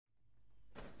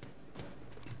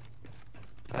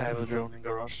I have a drone in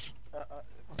garage.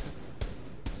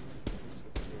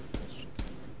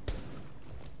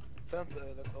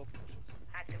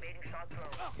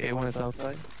 Okay, one is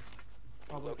outside.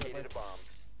 Located a bomb.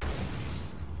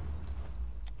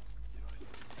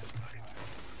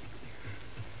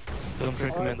 Don't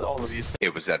recommend all of you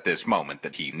It was at this moment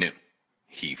that he knew.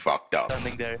 He fucked up.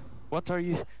 standing there. What are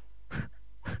you...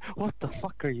 What the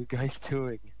fuck are you guys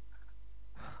doing?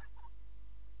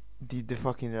 The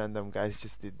fucking random guys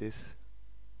just did this.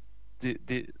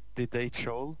 Did they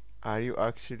troll? Are you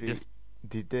actually... Just-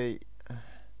 Did they...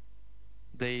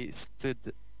 They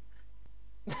stood...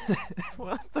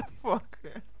 What the fuck?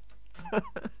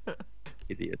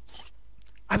 Idiots.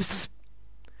 I'm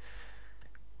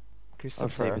I'll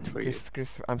save it for you.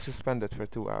 I'm suspended for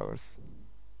 2 hours.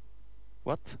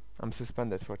 What? I'm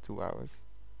suspended for 2 hours.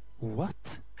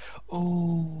 What?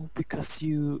 Oh, because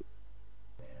you...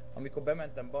 Amikor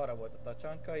bementem, balra volt a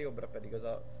tacsanka, jobbra pedig az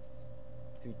a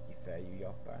fütyifejű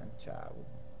japán csávó.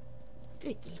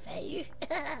 Fütyifejű.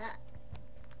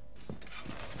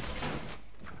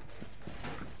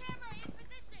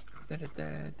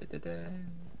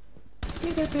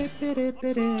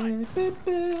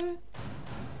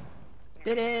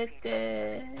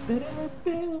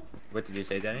 What did you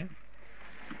say, Daniel?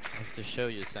 I have to show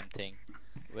you something.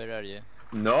 Where are you?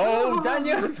 No,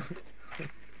 Daniel!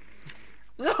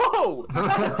 No!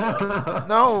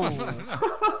 No!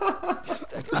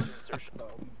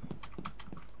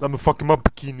 Let me fuck him up,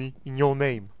 bikini, in your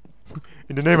name.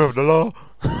 In the name of the law.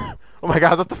 Oh my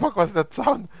god, what the fuck was that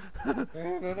sound?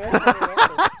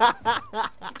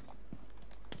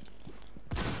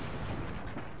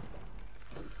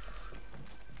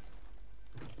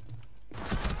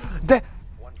 De!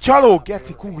 Csaló,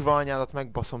 geci, kurva anyádat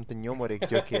megbaszom, te nyomorék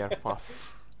gyökér, fasz.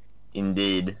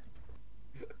 Indeed.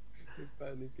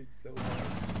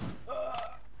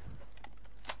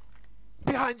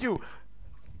 Behind you!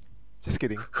 Just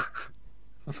kidding.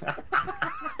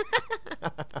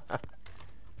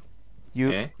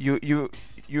 Yeah? You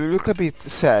look a bit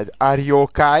sad. Are you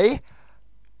okay?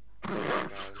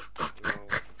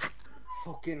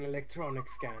 Fucking electronic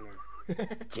scanner.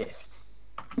 Yes.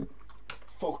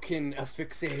 Fucking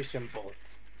asphyxiation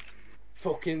bolt.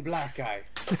 Fucking black eye.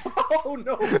 Oh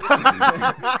no!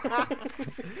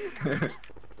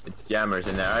 It's jammers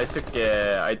in there. I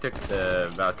took the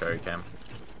Valkyrie cam.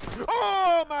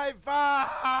 Oh my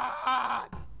god!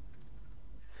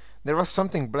 There was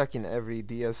something black in every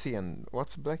DLC, and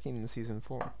what's black in season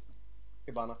 4?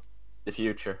 Ibana. The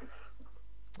future.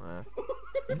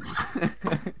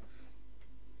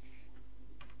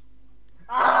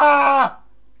 Ah!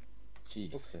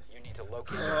 Jesus. You need to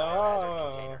locate the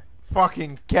container.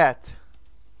 Fucking cat!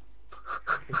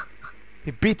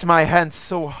 He beat my hand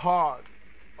so hard.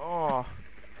 Oh.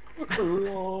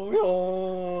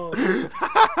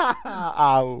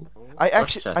 Ow. I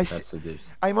actually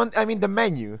I'm in the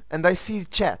menu and I see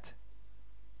chat.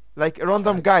 Like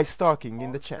random guys talking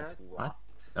in the chat. What?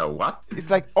 Oh, what? It's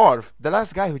like Orv, the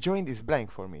last guy who joined is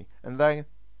blank for me. And then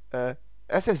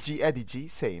SSG Eddie G,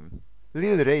 same.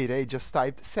 Lil Ray Ray just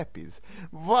typed szepiz.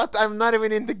 What? I'm not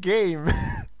even in the game.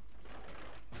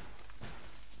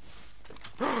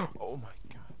 Oh my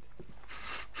god.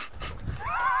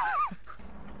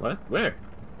 What? Where?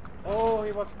 Oh,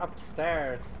 he was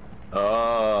upstairs.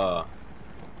 Oh.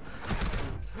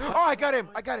 Oh, I got him!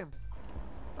 I got him!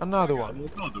 Another one.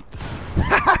 Oh,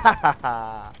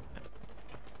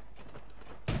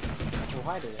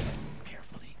 hi there.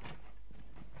 Carefully.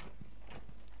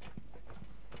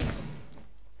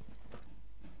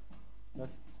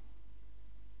 Left.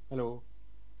 Hello.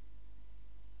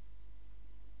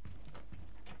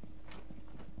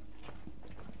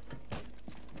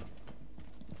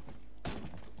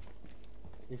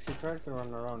 If she tries to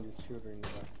run around, just shoot her in the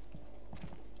back.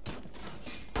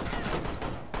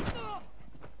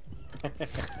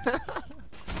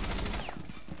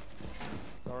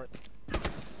 Sorry.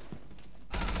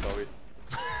 Sorry.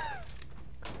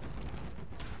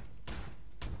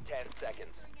 10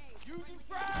 seconds.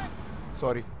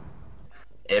 Sorry.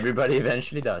 Everybody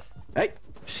eventually does. Hey!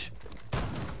 Shh.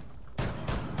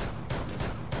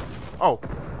 Oh.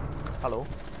 Hello.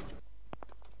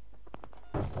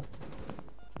 Well,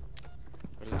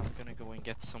 I'm gonna go and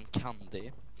get some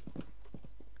candy.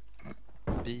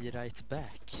 Be right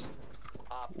back.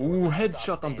 Ooh,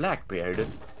 headshot on Blackbeard.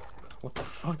 What the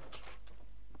fuck?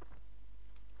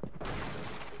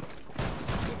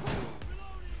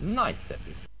 Nice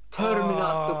szepiz.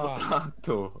 Terminator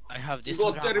potato. I have this.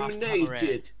 You got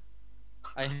terminated.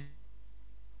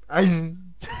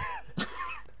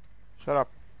 Shut up.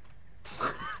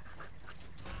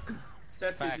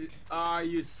 Szepiz. Ah,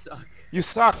 you suck. You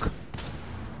suck!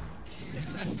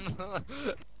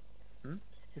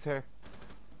 He's here.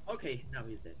 Okay, now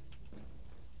he's dead.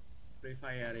 Free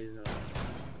Fire is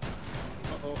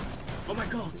uh-oh. Oh my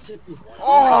god, Szepiz.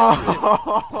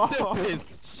 Oh!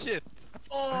 Szepiz, shit.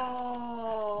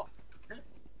 Oh!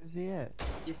 Where's he at?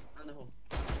 Yes, on the hole.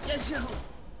 Yes, yo!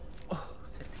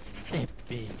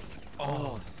 Szepiz.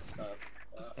 Oh,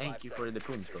 Thank you for the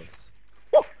puntos.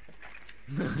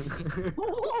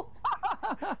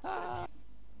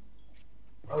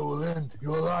 I will end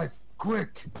your life,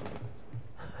 quick!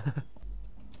 You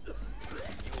will be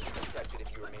protected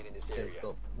if you remain in this area.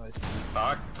 Stop. Nice.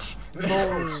 Fuck.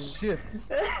 No shit.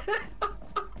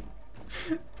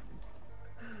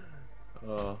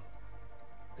 Oh.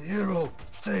 The hero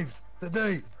saves the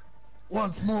day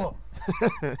once more.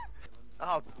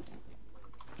 Oh.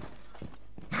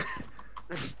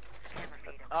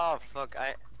 Oh fuck,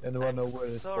 Anyone know where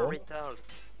it's so from? retarded.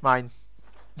 Mine.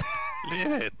 Leave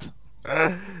it.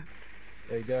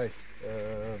 Hey guys,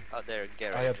 Oh, there,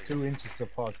 Gary. I have 2 inches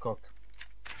of hard cock.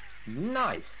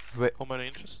 Nice. Wait, How many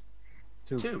inches?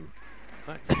 2. 2.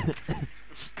 Nice.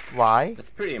 why? That's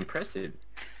pretty impressive.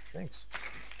 Thanks.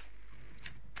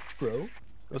 Bro.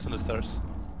 Goes on the stairs.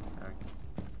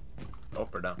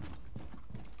 Up or down?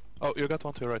 Oh, you got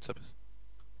one to your right, Szepiz.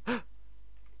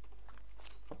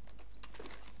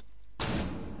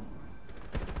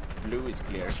 Blue is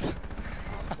clear.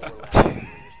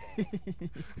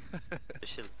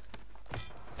 Chill.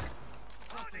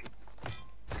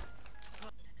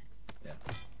 Yeah.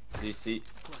 Do you see?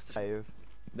 Five.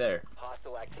 There.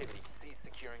 Hostile activity. Cease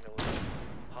securing the lead.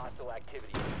 Hostile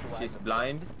activity. Neutralize She's the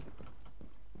blind.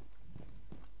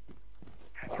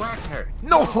 Whack her!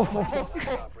 No!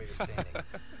 operator standing.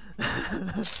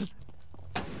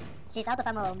 She's out of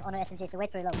ammo on her SMG, so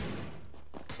wait for reload.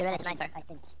 Be ready to snipe her, I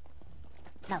think.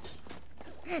 No.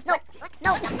 No! What?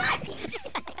 No!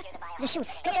 The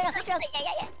shoes! Go, go, go, go!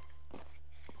 Yeah.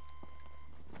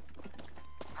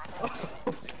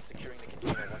 Securing the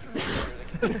container.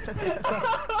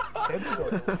 Once you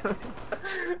secure the container.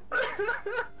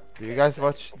 Do you guys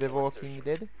watch The Walking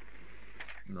Dead?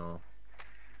 No.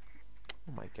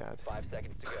 Oh my god. 5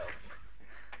 seconds to go.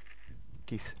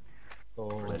 Kiss. Oh,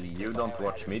 Well, you don't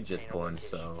watch midget porn,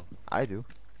 so... I do.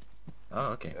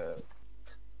 Oh, okay.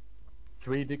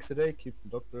 3 dicks a day, keep the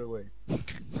doctor away.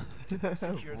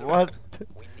 What?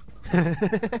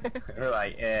 You're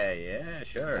like, yeah,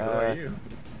 sure, who are you?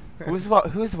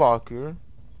 Who's Walker?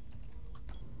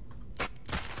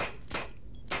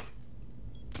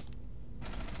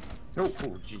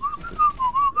 Oh, Jesus.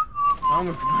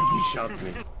 Almost fucking shot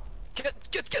me.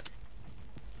 Get!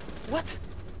 What?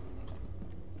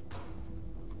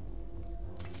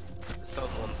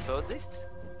 Someone saw this?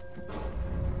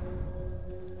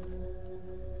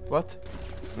 What?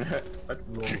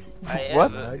 What? I have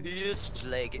What? a huge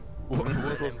leg.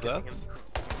 What was that?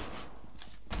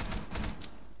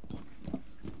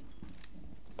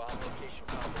 Bomb location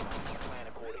compromised. Plan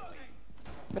accordingly.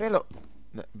 Relo.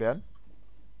 Ben?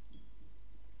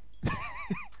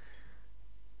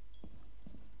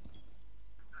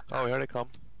 Oh, here they come.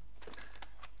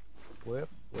 Where?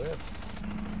 I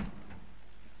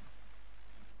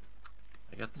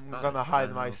got I'm spotted. gonna I hide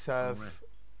don't know myself where.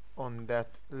 on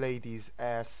that lady's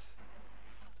ass.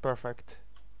 Perfect.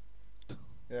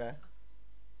 Yeah.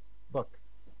 Buck.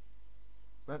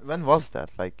 When was that?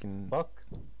 Like in Buck.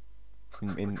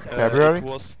 in February? It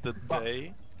was the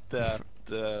day that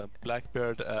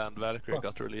Blackbeard and Valkyrie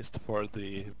got released for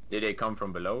the... Did they come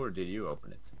from below or did you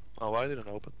open it? Oh, I didn't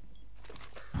open.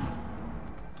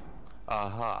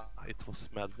 Aha, it was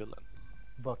Mad Villain.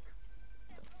 Buck.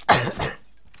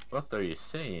 What are you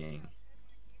saying?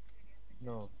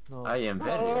 No. I am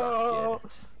very lucky.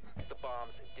 The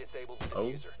bombs disable the Oh,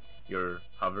 diffuser. you're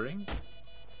hovering?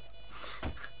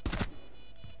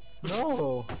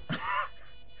 No!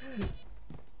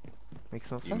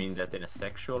 Makes no sense. You mean that in a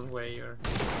sexual way or?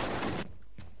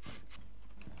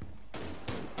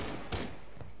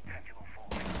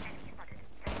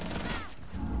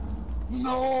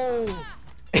 No!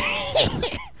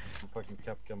 Fucking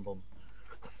Capcan bomb.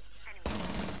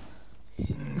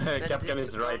 Capcan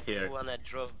is right here. When I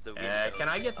drove the window. Can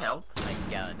I get help? Oh my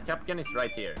god. Capcan is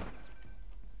right here.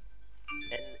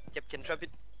 And Capcan drop it.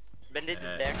 Bandit is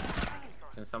Uh, there.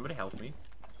 Can somebody help me?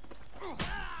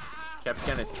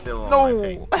 Capcan is still on my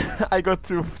ping. No! I got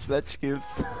 2 sledge kills.